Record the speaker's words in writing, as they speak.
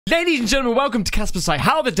Ladies and gentlemen, welcome to Caspersight.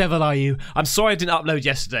 How the devil are you? I'm sorry I didn't upload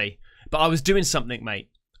yesterday, but I was doing something, mate.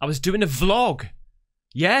 I was doing a vlog.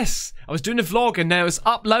 Yes, I was doing a vlog and now it's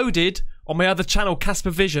uploaded on my other channel, Casper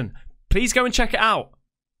Vision. Please go and check it out.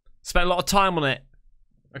 Spent a lot of time on it.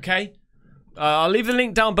 Okay? I'll leave the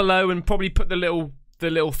link down below and probably put the little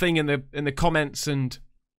thing in the comments, and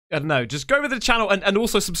I don't know, just go over to the channel and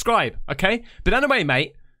also subscribe, okay? But anyway,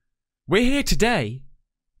 mate, we're here today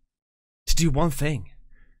to do one thing.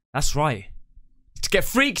 That's right. To get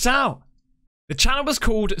freaked out. The channel was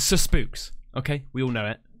called Sir Spooks. Okay, we all know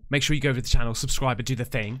it. Make sure you go over to the channel, subscribe and do the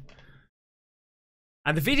thing.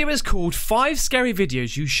 And the video is called 5 Scary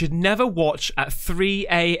Videos You Should Never Watch at 3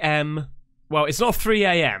 AM. Well, it's not 3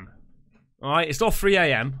 AM. Alright, it's not 3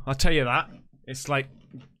 AM. I'll tell you that. It's like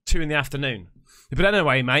 2 in the afternoon. But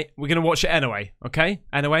anyway, mate, we're going to watch it anyway. Okay?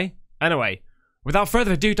 Anyway. Without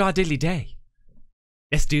further ado, diddly day.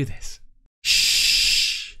 Let's do this.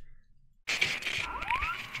 Shh.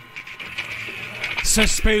 Sir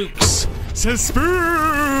Spooks! Sir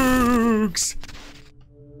Spooks!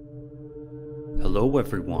 Hello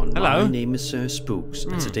everyone, hello. My name is Sir Spooks,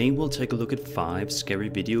 and today we'll take a look at 5 scary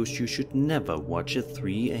videos you should never watch at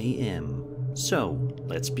 3 AM. So,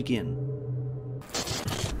 let's begin.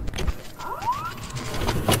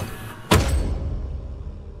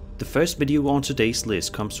 The first video on today's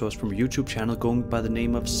list comes to us from a YouTube channel going by the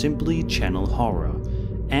name of Simply Channel Horror.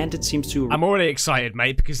 And it seems to... I'm already excited,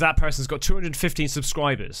 mate, because that person's got 215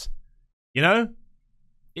 subscribers. You know?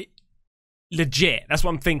 Legit. That's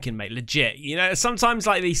what I'm thinking, mate. Legit. You know, sometimes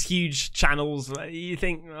like these huge channels, you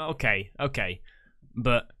think, okay.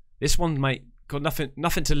 But this one, mate, got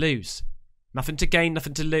nothing to lose. Nothing to gain,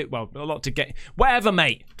 nothing to lose. Well, a lot to gain. Whatever,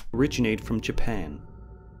 mate. Originate from Japan.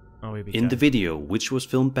 Oh, here we In go. the video, which was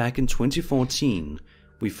filmed back in 2014,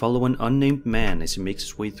 we follow an unnamed man as he makes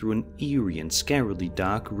his way through an eerie and scarily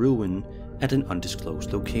dark ruin at an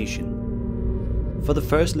undisclosed location. For the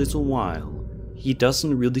first little while, he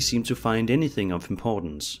doesn't really seem to find anything of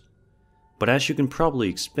importance. But as you can probably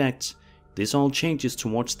expect, this all changes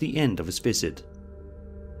towards the end of his visit.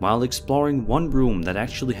 While exploring one room that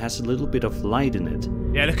actually has a little bit of light in it,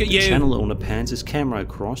 yeah, look at the you. channel owner pans his camera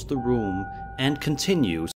across the room and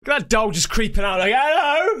continues Look at that doll just creeping out like,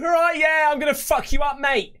 hello, alright, yeah, I'm gonna fuck you up,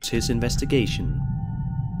 mate. his investigation.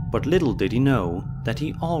 But little did he know that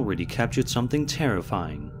he already captured something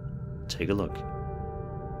terrifying. Take a look.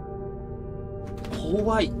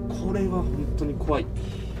 怖い。これは本当に怖い。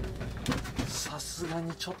さすが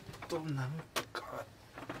にちょっとなんか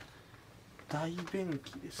大便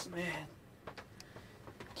器ですね。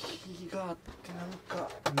気があってなんか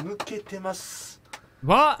抜けてます。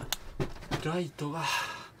 What? ライトが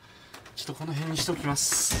ちょっとこの辺にしておきま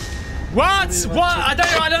す。 What? I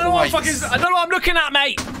don't know what I'm looking at,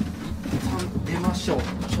 mate. 出ましょう。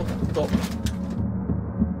ちょっと。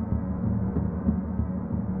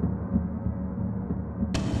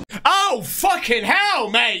 Oh, fucking hell,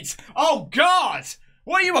 mate! Oh, God!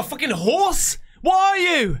 What are you, a fucking horse? What are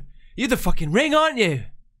you? You're the fucking ring, aren't you?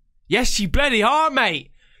 Yes, you bloody are,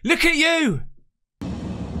 mate! Look at you!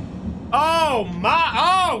 Oh, my...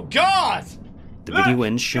 Oh, God! The Look, video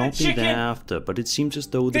ends shortly chicken. thereafter, but it seems as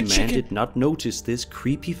though the man chicken. did not notice this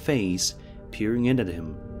creepy face peering in at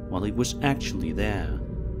him while he was actually there.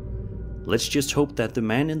 Let's just hope that the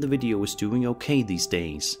man in the video is doing okay these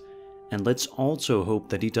days. And let's also hope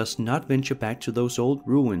that he does not venture back to those old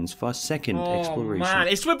ruins for a second exploration. Man,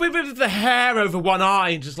 it's with the hair over one eye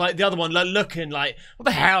and just like the other one looking like, what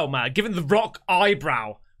the hell, man? Giving the rock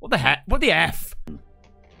eyebrow. What the heck? What the F?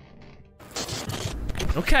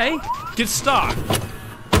 Okay, good start.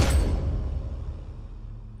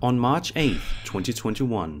 On March 8th,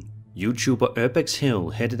 2021, YouTuber Urbex Hill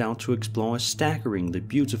headed out to explore a staggeringly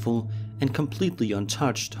beautiful and completely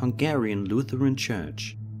untouched Hungarian Lutheran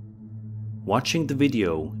church. Watching the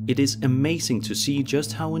video, it is amazing to see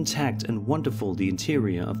just how intact and wonderful the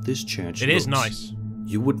interior of this church looks. It is nice.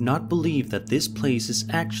 You would not believe that this place is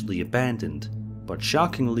actually abandoned, but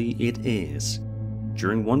shockingly it is.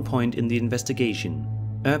 During one point in the investigation,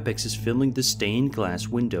 Urbex is filming the stained glass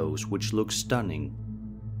windows, which look stunning.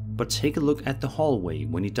 But take a look at the hallway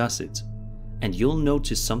when he does it, and you'll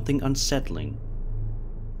notice something unsettling.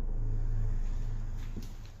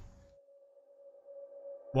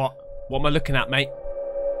 What? What am I looking at, mate?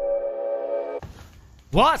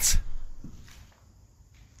 What?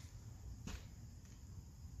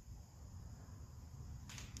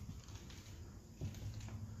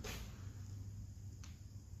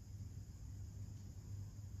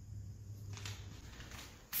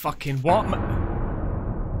 Fucking what?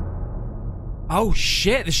 Oh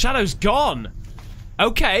shit, the shadow's gone.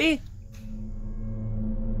 Okay.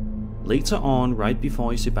 Later on, right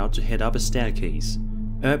before he's about to head up a staircase,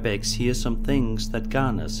 Urbex hears some things that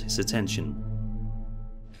garners his attention.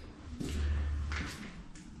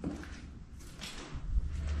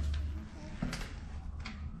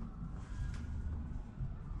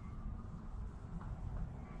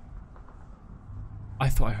 I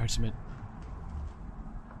thought I heard something.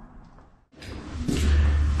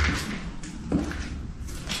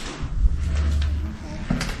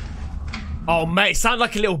 Oh, mate, it sounded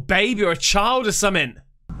like a little baby or a child or something.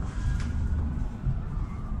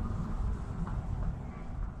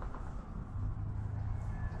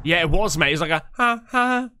 Yeah, it was, mate. It was like a ha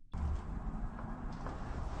ha.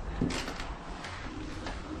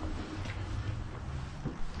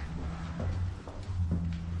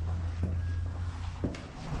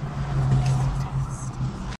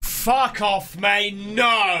 Fuck off, mate.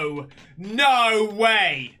 No. No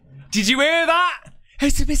way. Did you hear that?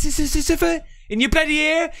 In your bloody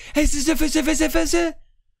ear?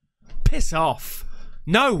 Piss off.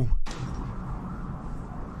 No.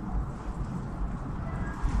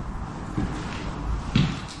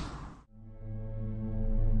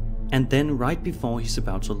 And then right before he's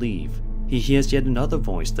about to leave, he hears yet another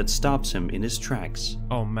voice that stops him in his tracks.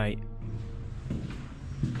 Oh, mate.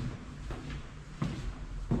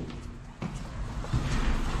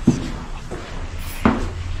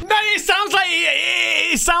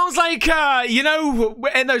 It sounds like you know,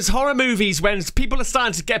 in those horror movies when people are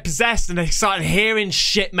starting to get possessed and they start hearing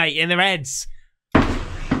shit, mate, in their heads.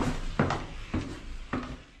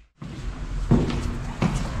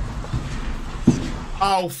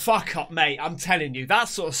 Oh, fuck up, mate. I'm telling you, that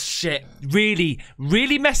sort of shit really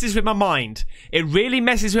messes with my mind. It really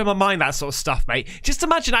messes with my mind, that sort of stuff, mate. Just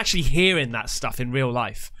imagine actually hearing that stuff in real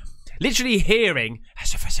life. Literally hearing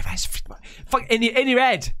fuck in your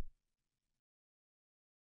head.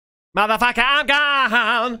 Motherfucker, I'm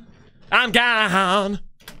gone. I'm gone.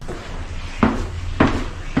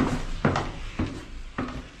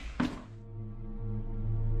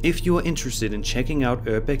 If you are interested in checking out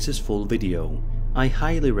Urbex's full video, I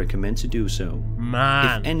highly recommend to do so.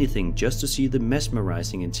 Man. If anything, just to see the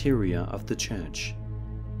mesmerizing interior of the church.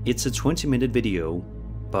 It's a 20-minute video,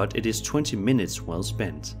 but it is 20 minutes well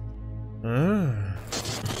spent.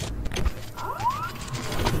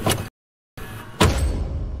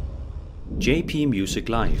 JP Music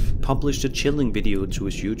Live published a chilling video to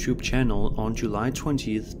his YouTube channel on July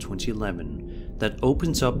 20th, 2011 that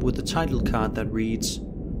opens up with a title card that reads,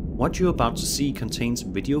 "What you're about to see contains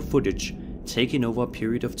video footage taken over a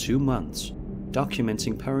period of 2 months,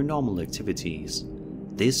 documenting paranormal activities.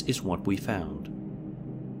 This is what we found."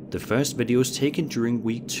 The first video is taken during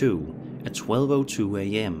week 2 at 12:02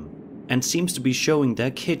 AM and seems to be showing their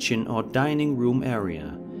kitchen or dining room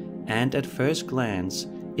area, and at first glance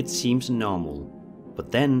it seems normal, but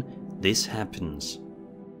then this happens.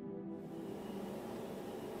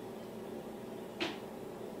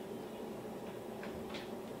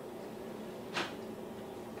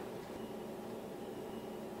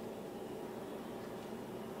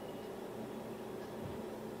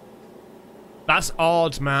 That's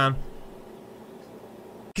odd, man.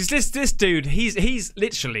 Because this dude, he's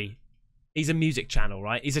literally, he's a music channel,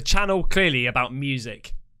 right? He's a channel clearly about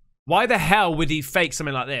music. Why the hell would he fake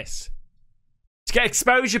something like this? To get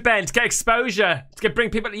exposure, Ben. To get exposure. To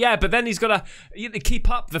bring people... Yeah, but then he's got to keep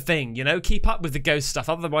up the thing, you know? Keep up with the ghost stuff.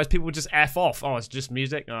 Otherwise, people would just F off. Oh, it's just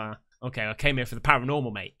music? Okay, I came here for the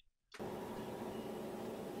paranormal, mate.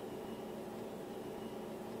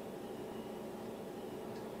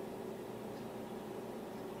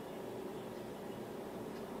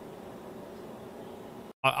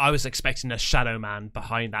 I was expecting a shadow man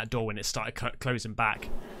behind that door when it started closing back.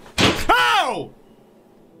 Oh!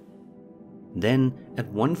 Then, at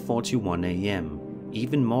 1:41 AM,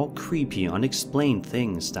 even more creepy, unexplained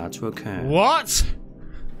things start to occur. What?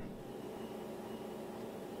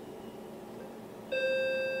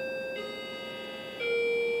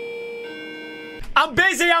 I'm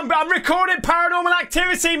busy. I'm recording paranormal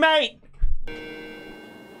activity, mate.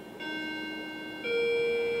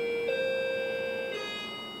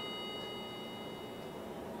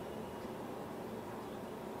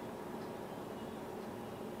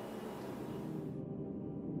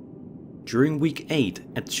 During week 8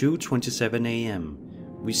 at 2:27 AM,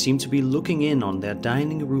 we seem to be looking in on their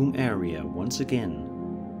dining room area once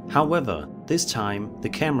again. However, this time the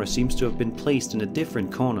camera seems to have been placed in a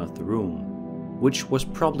different corner of the room, which was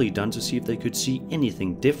probably done to see if they could see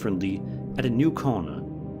anything differently at a new corner.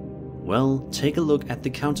 Well, take a look at the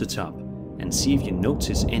countertop and see if you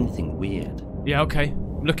notice anything weird. Yeah, okay.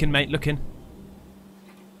 Looking, mate, looking.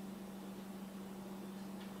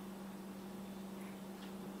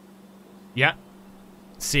 Yeah.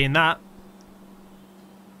 Seeing that.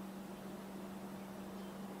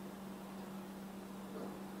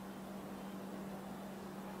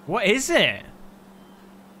 What is it?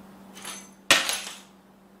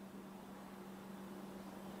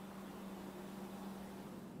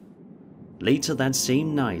 Later that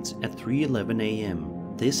same night at 3:11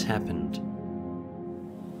 AM, this happened.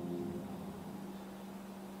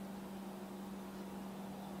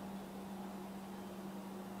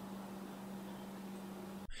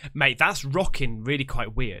 Mate, that's rocking really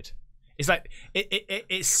quite weird. It's like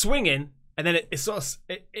it's swinging and then it's sort of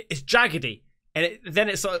it's jaggedy and then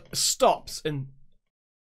it sort of stops and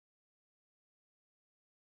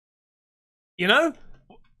you know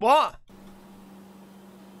what?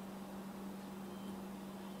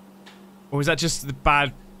 Or is that just the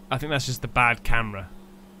bad? I think that's just the bad camera.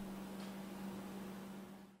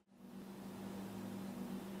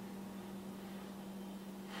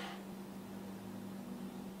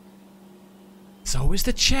 It's always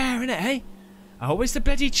the chair, innit, eh? Always the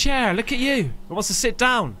bloody chair. Look at you. Who wants to sit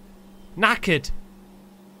down? Knackered.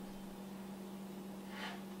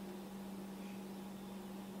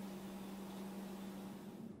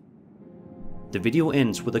 The video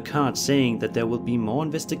ends with a card saying that there will be more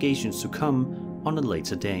investigations to come on a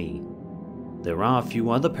later day. There are a few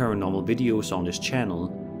other paranormal videos on his channel,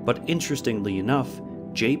 but interestingly enough,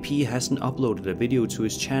 JP hasn't uploaded a video to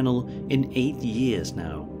his channel in 8 years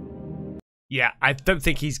now. Yeah, I don't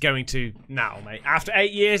think he's going to now, mate. After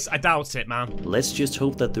 8 years, I doubt it, man. Let's just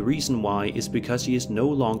hope that the reason why is because he is no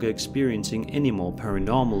longer experiencing any more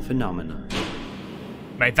paranormal phenomena.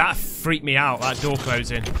 Mate, that freaked me out, that door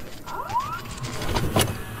closing.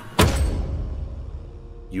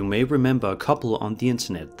 You may remember a couple on the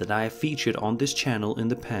internet that I have featured on this channel in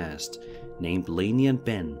the past, named Lainey and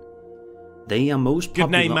Ben. They are most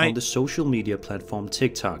popular on the social media platform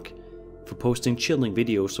TikTok, for posting chilling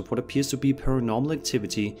videos of what appears to be paranormal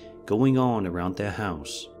activity going on around their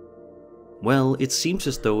house. Well, it seems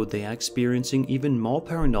as though they are experiencing even more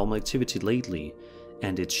paranormal activity lately,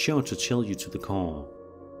 and it's sure to chill you to the core.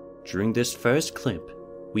 During this first clip,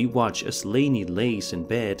 we watch as Lainey lays in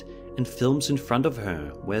bed and films in front of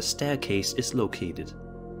her where a staircase is located.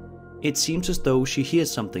 It seems as though she hears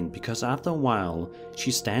something because after a while, she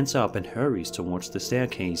stands up and hurries towards the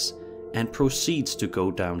staircase and proceeds to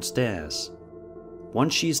go downstairs.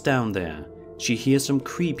 Once she's down there, she hears some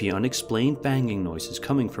creepy unexplained banging noises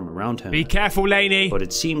coming from around her. Be careful, Lainey! But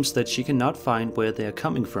it seems that she cannot find where they are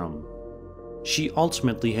coming from. She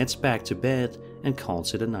ultimately heads back to bed and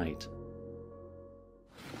calls it a night.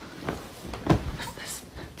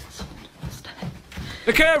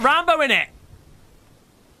 Look at her, Rambo in it!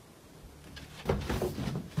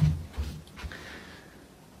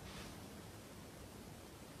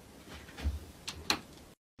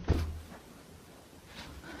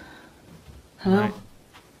 Hello? Right.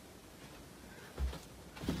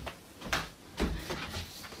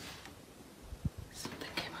 Something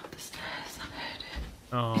came up the stairs. I heard it.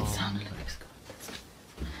 Oh. It sounded like it's going up the stairs.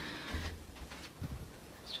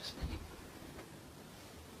 It's just me.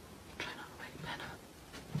 Try not to wake Ben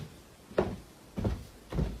up.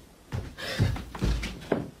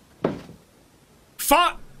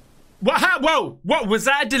 Fuck! What? Whoa! What? Was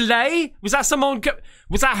that a delay? Was that someone?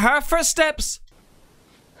 Was that her first steps?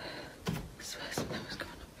 I swear something was going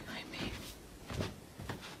on behind me.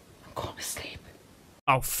 I'm going to sleep.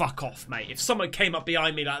 Oh, fuck off, mate. If someone came up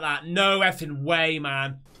behind me like that, no effing way,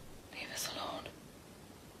 man. Leave us alone.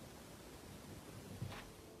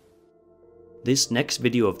 This next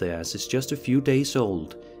video of theirs is just a few days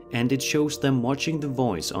old, and it shows them watching The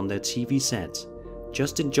Voice on their TV set,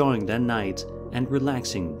 just enjoying their night and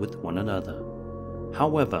relaxing with one another.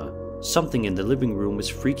 However, something in the living room is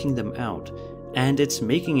freaking them out, and it's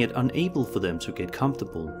making it unable for them to get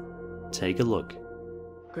comfortable. Take a look.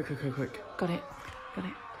 Quick. Got it. Got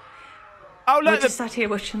it. Oh, We're look! just sat here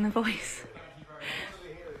watching The Voice.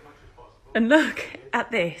 And look at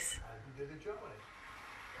this.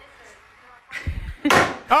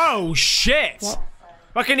 Oh, shit! What?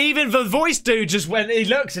 Fucking even the voice dude just when he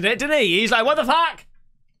looks at it, didn't he? He's like, what the fuck?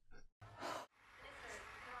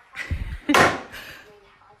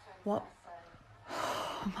 What?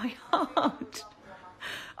 Oh, my heart.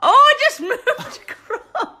 Oh, I just moved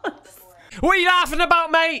across. What are you laughing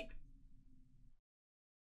about, mate?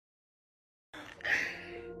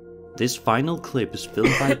 This final clip is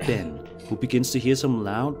filmed by Ben, who begins to hear some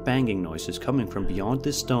loud banging noises coming from beyond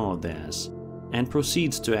this door of theirs, and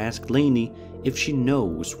proceeds to ask Lainey if she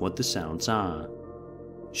knows what the sounds are.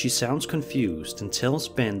 She sounds confused and tells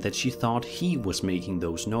Ben that she thought he was making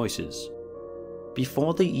those noises.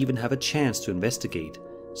 Before they even have a chance to investigate,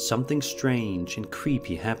 something strange and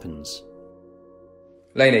creepy happens.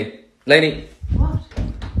 Lainey, Lainey, What?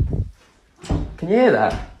 can you hear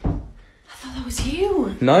that? I thought that was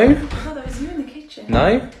you. No? I thought that was you in the kitchen.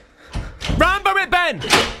 No? Rambo it, Ben!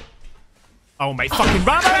 Oh, mate, fucking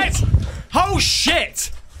Rambo it! Oh,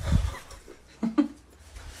 shit!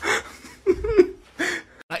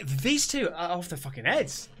 Like, these two are off their fucking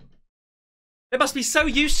heads. They must be so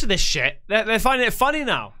used to this shit. They're finding it funny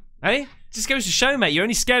now, eh? Just goes to show, mate, you're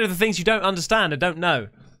only scared of the things you don't understand and don't know.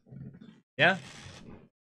 Yeah?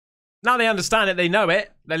 Now they understand it, they know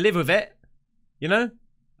it, they live with it. You know?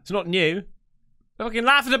 It's not new. They're fucking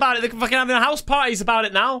laughing about it, they're fucking having house parties about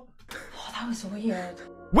it now. Oh, that was weird.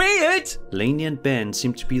 Weird! Lainey and Ben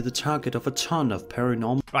seem to be the target of a ton of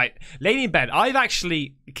paranormal. Right, Lainey and Ben, I've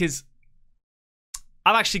actually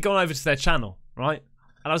gone over to their channel, right?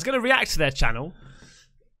 And I was going to react to their channel,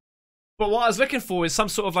 but what I was looking for is some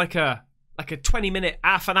sort of like a 20-minute,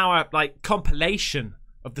 half an hour like compilation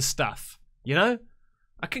of the stuff, you know?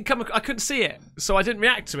 I couldn't see it, so I didn't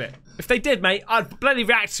react to it. If they did, mate, I'd bloody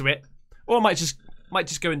react to it, or I might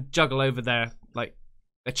just go and juggle over their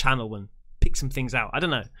channel and pick some things out. I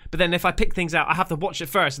don't know. But then if I pick things out, I have to watch it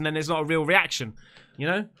first, and then there's not a real reaction, you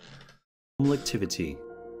know? Activity,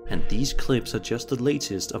 and these clips are just the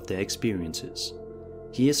latest of their experiences.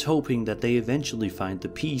 He is hoping that they eventually find the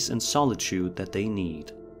peace and solitude that they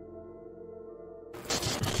need.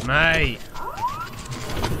 Mate.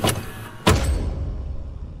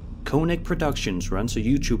 Koenig Productions runs a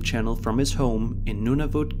YouTube channel from his home in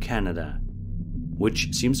Nunavut, Canada,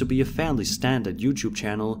 which seems to be a fairly standard YouTube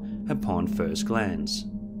channel upon first glance.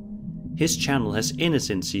 His channel has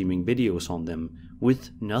innocent seeming videos on them,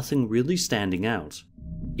 with nothing really standing out,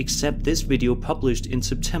 except this video published in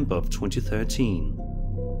September of 2013.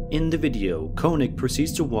 In the video, Koenig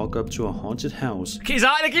proceeds to walk up to a haunted house He's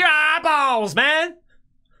out of your eyeballs, man!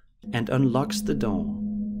 and unlocks the door,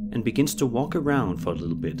 and begins to walk around for a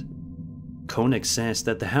little bit. Koenig says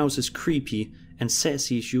that the house is creepy and says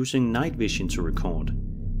he's using night vision to record.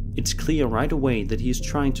 It's clear right away that he is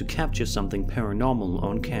trying to capture something paranormal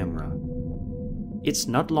on camera. It's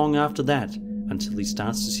not long after that until he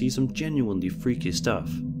starts to see some genuinely freaky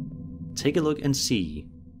stuff. Take a look and see.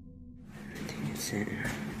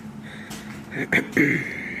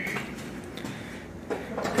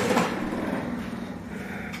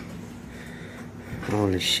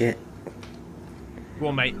 Holy shit. Go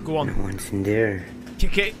on, mate, go on. No one's in there.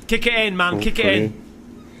 Kick it in, man, kick it in.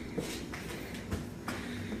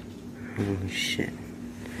 Holy shit.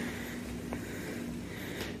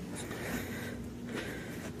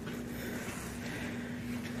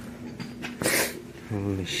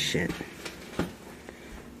 Holy shit.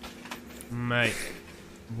 Mate,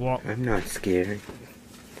 what? I'm not scared.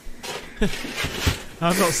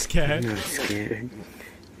 I'm not scared. I'm not scared.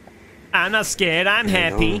 I'm not scared, I'm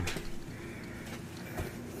happy.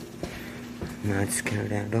 I'm not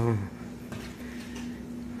scared at all.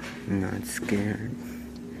 I'm not scared.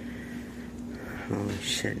 Holy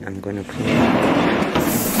shit, I'm gonna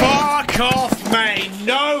close. Fuck off, mate!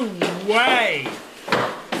 No way!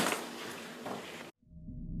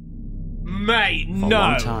 Mate, For a no!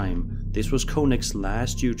 long time, this was Koenig's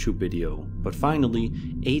last YouTube video, but finally,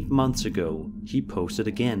 8 months ago, he posted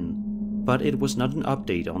again. But it was not an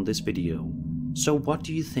update on this video. So what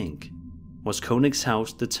do you think? Was Koenig's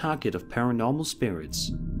house the target of paranormal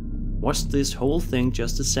spirits? Was this whole thing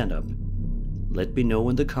just a setup? Let me know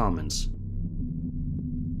in the comments.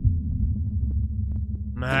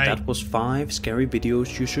 Mate. And that was 5 scary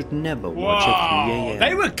videos you should never watch at 3 AM.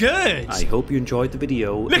 They were good! I hope you enjoyed the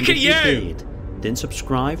video. Look and at if you you! did, then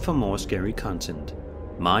subscribe for more scary content.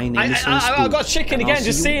 My name is Sir I Spooks, got chicken and I'll again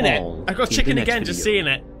just see you seeing it. all I got in chicken the next again just video. seeing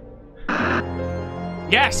it.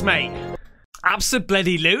 Yes, mate.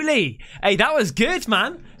 Absolutely. Hey, that was good,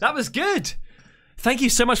 man. That was good. Thank you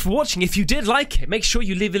so much for watching. If you did like it, make sure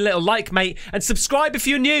you leave a little like, mate, and subscribe if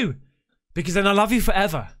you're new, because then I love you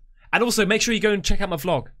forever. And also, make sure you go and check out my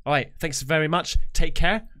vlog. All right, thanks very much. Take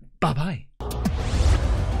care. Bye-bye.